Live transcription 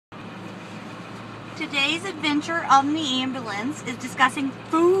Today's adventure on the ambulance is discussing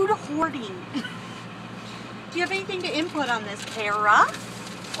food hoarding. Do you have anything to input on this, Tara?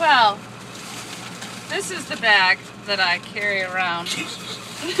 Well, this is the bag that I carry around.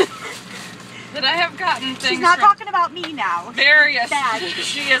 That I have gotten things. She's not from talking about me now. Various. Bag.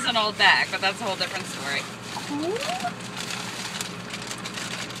 She is an old bag, but that's a whole different story. Ooh.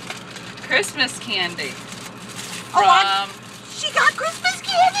 Christmas candy. She got Christmas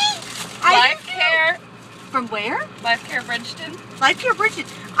candy? Life Care. From where? Life Care Bridgeton. Life Care Bridgeton.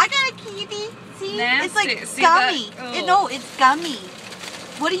 I got a candy. See? Nasty. It's like See gummy. that? No, it's gummy.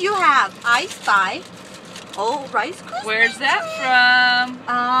 What do you have? I Spy. Oh, Rice Krispies. Where's that from?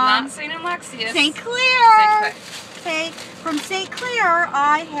 Not St. Alexius. St. Clair. St. Clair. Okay, from St. Clair,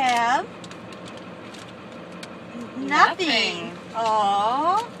 I have nothing.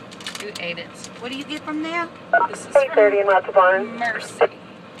 Oh. You ate it. What do you get from there? This is 8:30 in Lots of Barn. Mercy.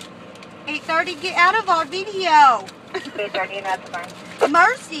 8:30, get out of our video. 8:30 in Lots of Barn.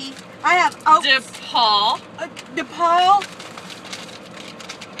 Mercy, I have DePaul. DePaul.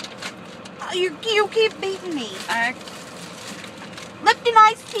 You keep beating me. Lipton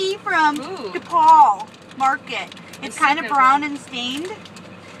iced tea from DePaul Market. It's kind of brown and stained.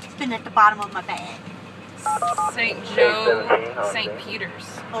 It's been at the bottom of my bag. St. Joe, St.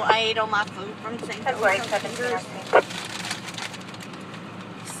 Peter's. Oh, I ate all my food from St. Joe. February 7th.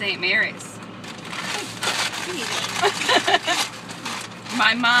 St. Mary's. Jeez.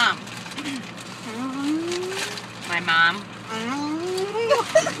 My mom. My mom.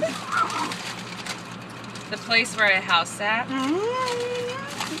 The place where I house sat.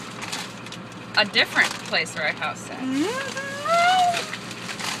 A different place where I house sat.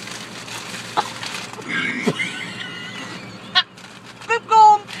 Good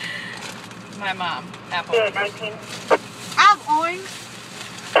going. My mom. Apple. 19. I have orange.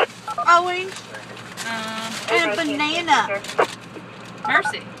 Orange. And banana.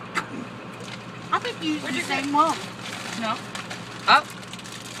 Mercy. I think you used the same one. No. Oh.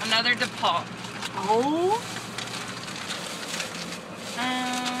 Another DePaul. Oh. I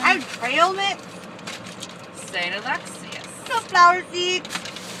have trail mix. St. Alexius. Sunflower seeds.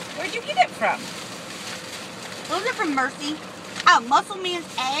 Where'd you get it from? Those are from Mercy. I have Muscle Man's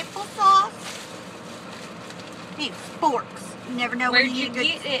applesauce. Hey, forks. You never know Where'd when you you get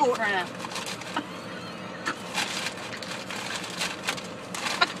get it fork. from?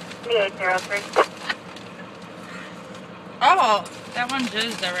 2803. Oh, that one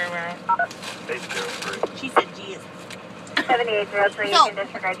jizzed everywhere. 803. She said jizz. 7803. You So, can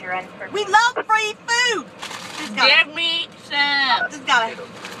disregard your rent for. We love free food. Give me some. Just gotta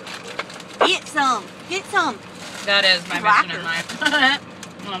get some. Get some. That is my mission in life. You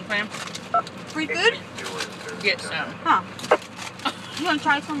know what I'm saying? Free food? Get some. Huh. You wanna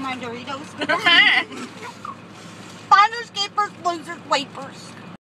try some of my Doritos? Finders, keepers, losers, wafers.